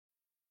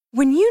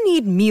When you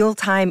need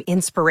mealtime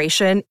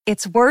inspiration,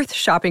 it's worth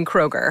shopping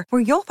Kroger,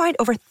 where you'll find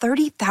over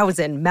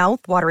 30,000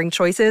 mouth-watering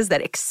choices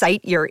that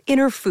excite your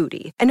inner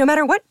foodie. And no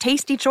matter what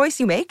tasty choice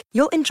you make,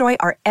 you'll enjoy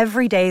our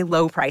everyday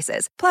low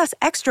prices, plus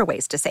extra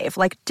ways to save,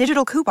 like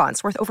digital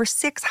coupons worth over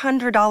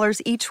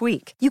 $600 each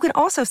week. You can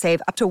also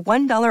save up to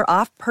 $1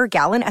 off per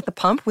gallon at the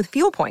pump with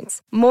fuel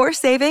points. More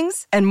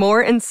savings and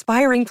more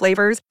inspiring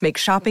flavors make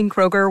shopping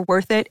Kroger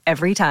worth it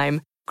every time.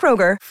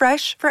 Kroger,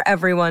 fresh for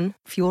everyone.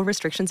 Fuel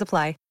restrictions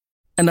apply.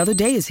 Another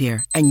day is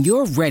here, and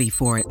you're ready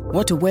for it.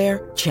 What to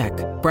wear? Check.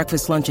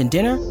 Breakfast, lunch, and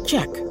dinner?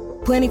 Check.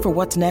 Planning for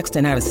what's next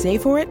and how to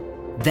save for it?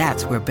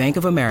 That's where Bank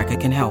of America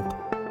can help.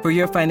 For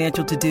your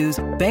financial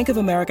to-dos, Bank of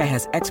America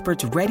has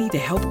experts ready to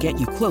help get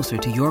you closer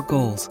to your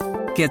goals.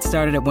 Get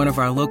started at one of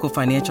our local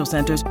financial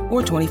centers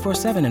or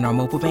 24/7 in our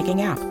mobile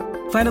banking app.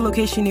 Find a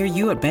location near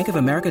you at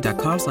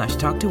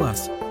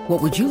bankofamerica.com/talktous.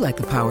 What would you like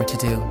the power to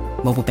do?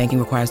 Mobile banking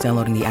requires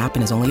downloading the app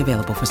and is only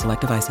available for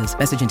select devices.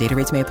 Message and data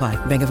rates may apply.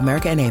 Bank of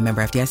America N.A.,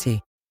 member FDIC.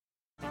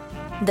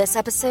 This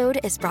episode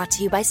is brought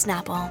to you by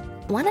Snapple.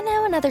 Want to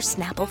know another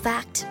Snapple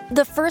fact?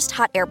 The first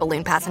hot air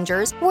balloon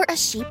passengers were a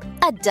sheep,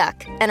 a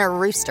duck, and a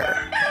rooster.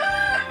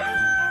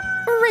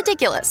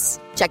 Ridiculous.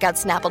 Check out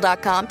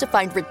Snapple.com to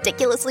find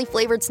ridiculously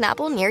flavored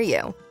Snapple near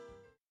you.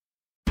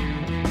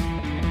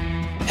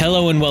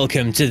 Hello and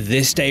welcome to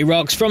This Day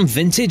Rocks from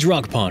Vintage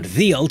Rock Pod,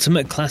 the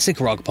ultimate classic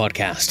rock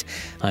podcast.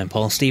 I'm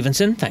Paul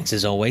Stevenson, thanks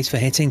as always for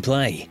hitting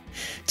play.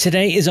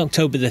 Today is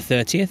October the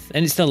 30th,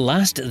 and it's the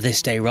last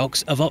This Day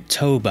Rocks of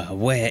October.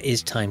 Where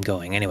is time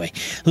going anyway?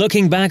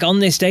 Looking back on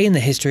this day in the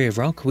history of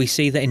rock, we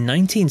see that in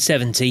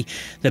 1970,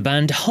 the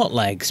band Hot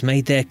Legs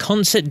made their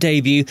concert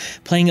debut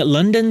playing at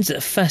London's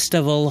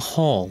Festival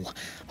Hall.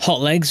 Hot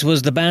Legs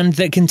was the band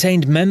that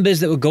contained members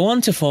that would go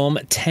on to form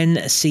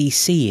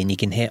 10cc, and you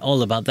can hear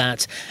all about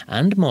that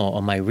and more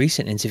on my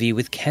recent interview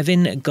with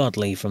Kevin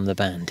Godley from the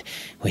band,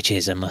 which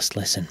is a must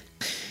listen.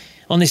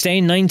 On this day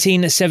in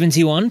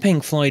 1971,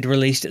 Pink Floyd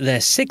released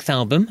their sixth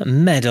album,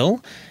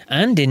 Medal,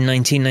 and in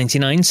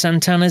 1999,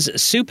 Santana's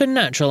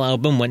Supernatural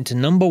album went to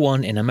number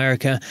one in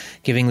America,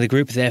 giving the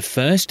group their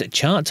first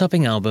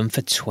chart-topping album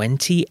for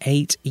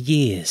 28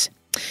 years.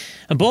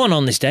 Born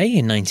on this day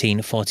in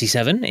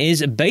 1947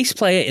 is bass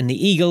player in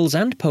the Eagles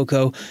and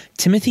Poco,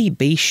 Timothy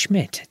B.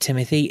 Schmidt.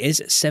 Timothy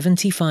is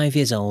 75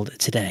 years old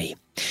today.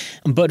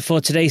 But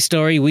for today's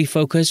story, we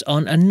focus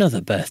on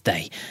another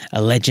birthday.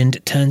 A legend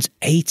turns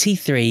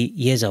 83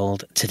 years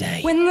old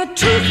today. When the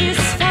truth is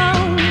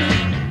found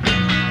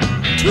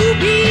to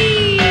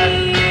be...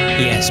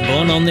 Yes,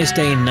 born on this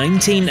day in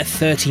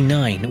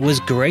 1939 was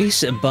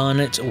Grace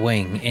Barnett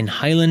Wing in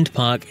Highland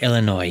Park,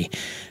 Illinois.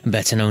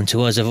 Better known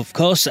to us, of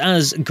course,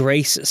 as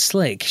Grace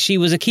Slick. She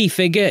was a key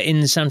figure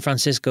in San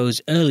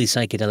Francisco's early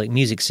psychedelic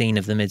music scene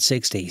of the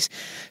mid-60s,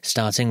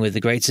 starting with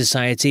the Great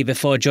Society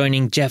before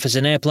joining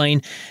Jefferson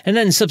Airplane, and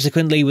then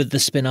subsequently with the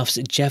spin-offs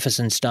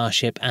Jefferson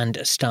Starship and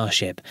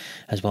Starship,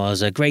 as well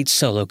as a great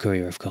solo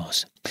career, of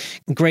course.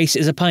 Grace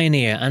is a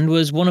pioneer and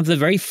was one of the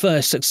very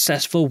first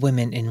successful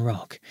women in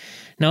rock.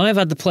 Now, I've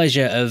had the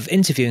pleasure of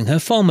interviewing her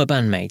former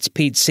bandmates,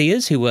 Pete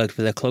Sears, who worked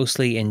with her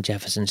closely in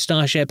Jefferson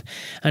Starship,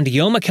 and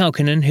Jorma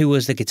Kaukonen, who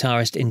was the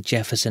guitarist in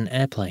Jefferson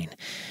Airplane.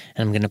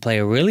 And I'm going to play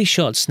a really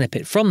short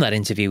snippet from that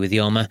interview with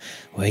Jorma,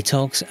 where he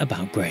talks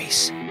about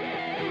Grace.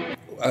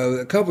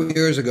 A couple of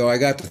years ago, I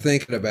got to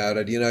thinking about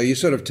it. You know, you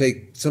sort of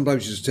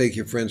sometimes you just take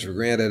your friends for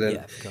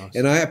granted.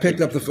 And I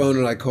picked up the phone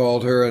and I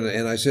called her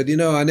and I said, you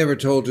know, I never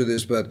told you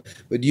this, but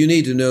you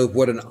need to know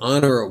what an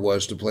honor it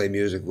was to play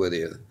music with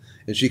you.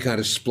 And she kind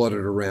of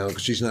spluttered around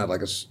because she's not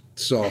like a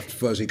soft,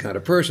 fuzzy kind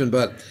of person.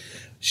 But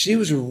she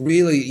was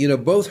really, you know,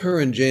 both her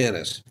and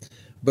Janis.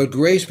 But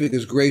Grace,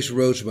 because Grace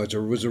wrote so much,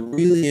 was a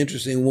really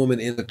interesting woman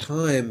in a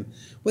time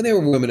when there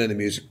were women in the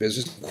music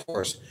business, of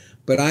course.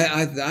 But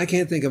I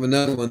can't think of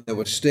another one that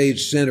would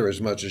stage center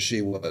as much as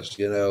she was,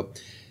 you know.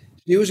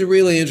 She was a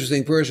really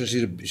interesting person.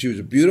 She was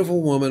a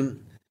beautiful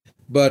woman,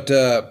 but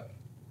at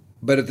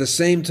the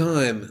same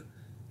time,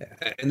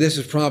 and this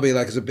is probably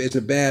like it's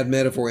a bad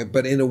metaphor,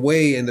 but in a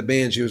way, in the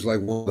band, she was like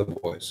one of the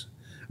boys.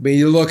 I mean,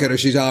 you look at her;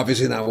 she's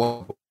obviously not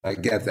one. I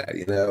get that,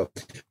 you know,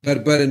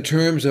 but in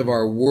terms of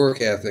our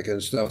work ethic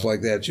and stuff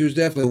like that, she was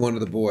definitely one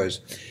of the boys.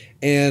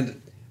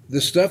 And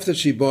the stuff that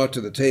she brought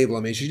to the table,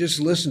 I mean, she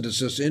just listened to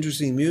such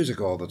interesting music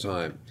all the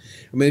time.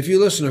 I mean, if you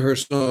listen to her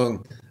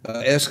song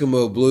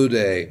 "Eskimo Blue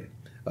Day,"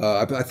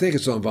 I think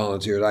it's on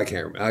Volunteered. I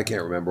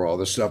can't remember all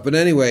this stuff, but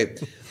anyway.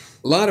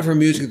 A lot of her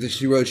music that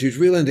she wrote, she was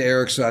really into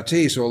Eric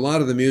Satie, so a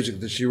lot of the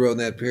music that she wrote in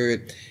that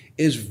period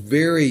is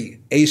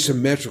very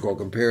asymmetrical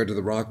compared to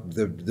the rock,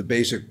 the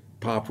basic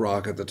pop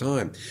rock at the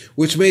time,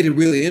 which made it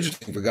really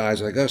interesting for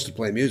guys like us to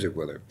play music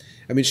with her.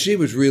 I mean, she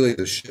was really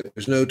the shit.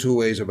 There's no two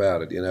ways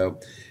about it, you know.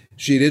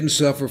 She didn't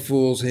suffer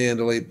fools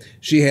handily.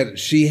 She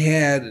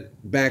had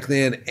back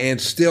then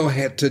and still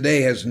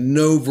today has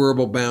no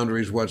verbal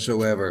boundaries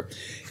whatsoever.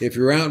 If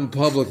you're out in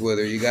public with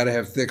her, you got to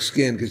have thick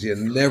skin because you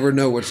never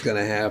know what's going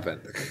to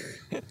happen.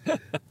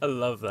 I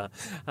love that.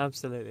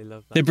 Absolutely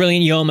love that. The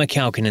brilliant Jorma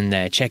Kaukonen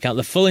there. Check out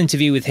the full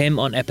interview with him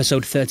on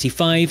episode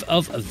 35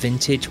 of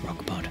Vintage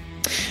Rock Pod.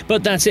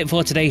 But that's it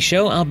for today's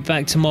show. I'll be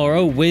back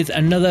tomorrow with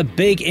another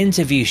big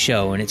interview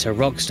show, and it's a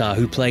rock star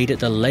who played at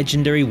the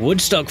legendary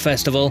Woodstock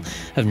Festival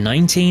of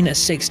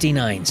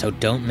 1969, so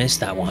don't miss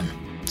that one.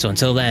 So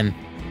until then,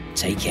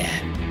 take care.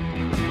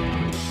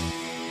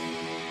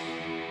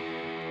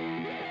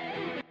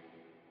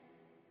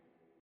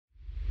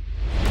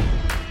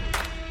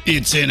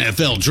 It's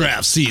NFL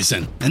draft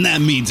season, and that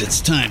means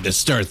it's time to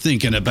start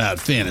thinking about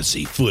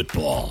fantasy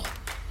football.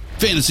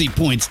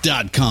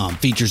 FantasyPoints.com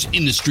features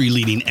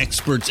industry-leading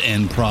experts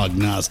and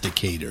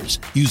prognosticators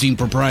using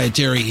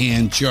proprietary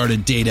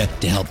hand-charted data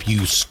to help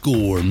you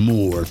score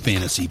more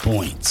fantasy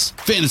points.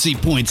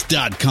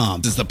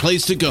 FantasyPoints.com is the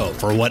place to go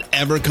for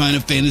whatever kind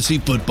of fantasy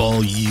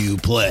football you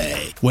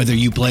play. Whether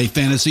you play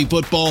fantasy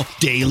football,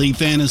 daily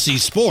fantasy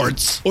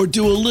sports, or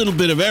do a little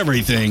bit of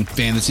everything,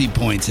 Fantasy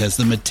Points has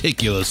the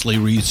meticulously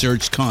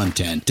researched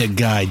content to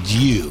guide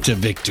you to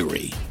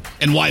victory.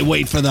 And why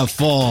wait for the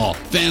fall?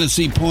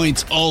 Fantasy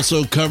Points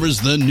also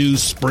covers the new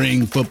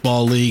spring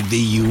football league,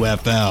 the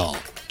UFL.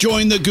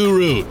 Join the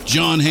guru,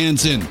 John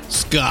Hansen,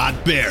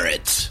 Scott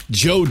Barrett,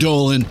 Joe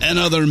Dolan, and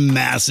other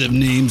massive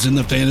names in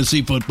the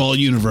fantasy football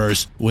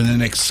universe with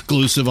an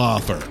exclusive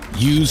offer.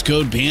 Use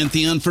code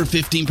Pantheon for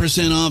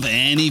 15% off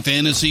any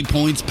Fantasy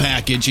Points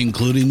package,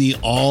 including the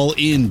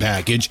all-in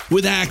package,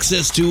 with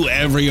access to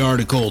every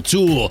article,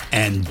 tool,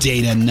 and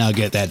data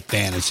nugget that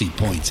Fantasy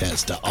Points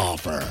has to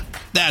offer.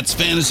 That's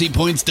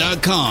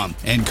FantasyPoints.com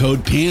and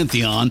code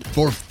Pantheon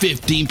for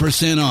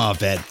 15%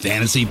 off at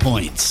Fantasy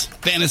Points.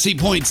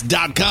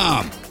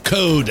 FantasyPoints.com,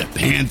 code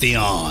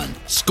Pantheon.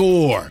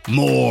 Score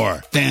more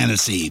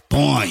fantasy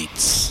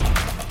points.